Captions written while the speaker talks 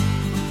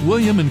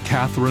William and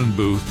Catherine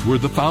Booth were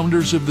the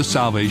founders of the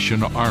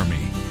Salvation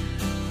Army.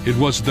 It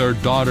was their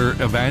daughter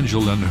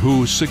Evangeline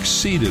who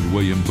succeeded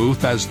William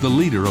Booth as the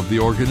leader of the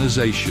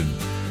organization.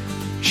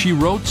 She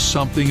wrote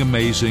something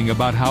amazing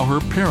about how her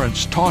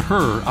parents taught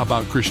her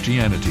about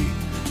Christianity.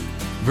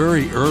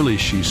 Very early,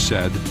 she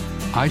said,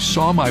 "I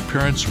saw my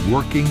parents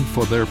working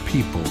for their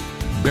people,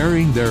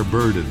 bearing their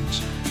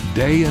burdens.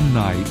 Day and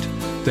night,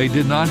 they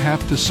did not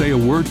have to say a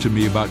word to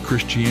me about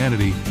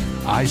Christianity.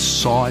 I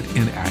saw it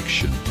in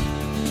action."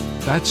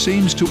 That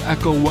seems to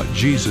echo what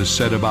Jesus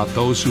said about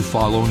those who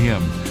follow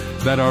Him,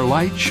 that our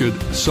light should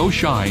so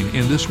shine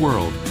in this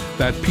world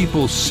that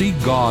people see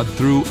God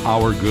through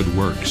our good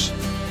works.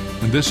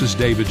 And this is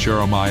David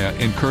Jeremiah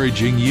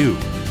encouraging you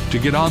to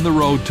get on the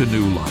road to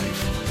new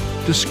life.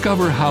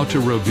 Discover how to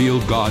reveal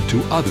God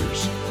to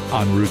others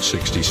on Route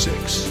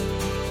 66.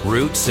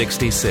 Route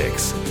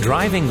 66,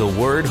 driving the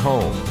word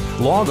home.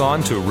 Log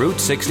on to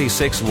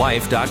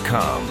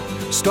Route66Life.com.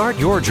 Start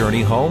your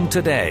journey home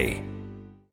today.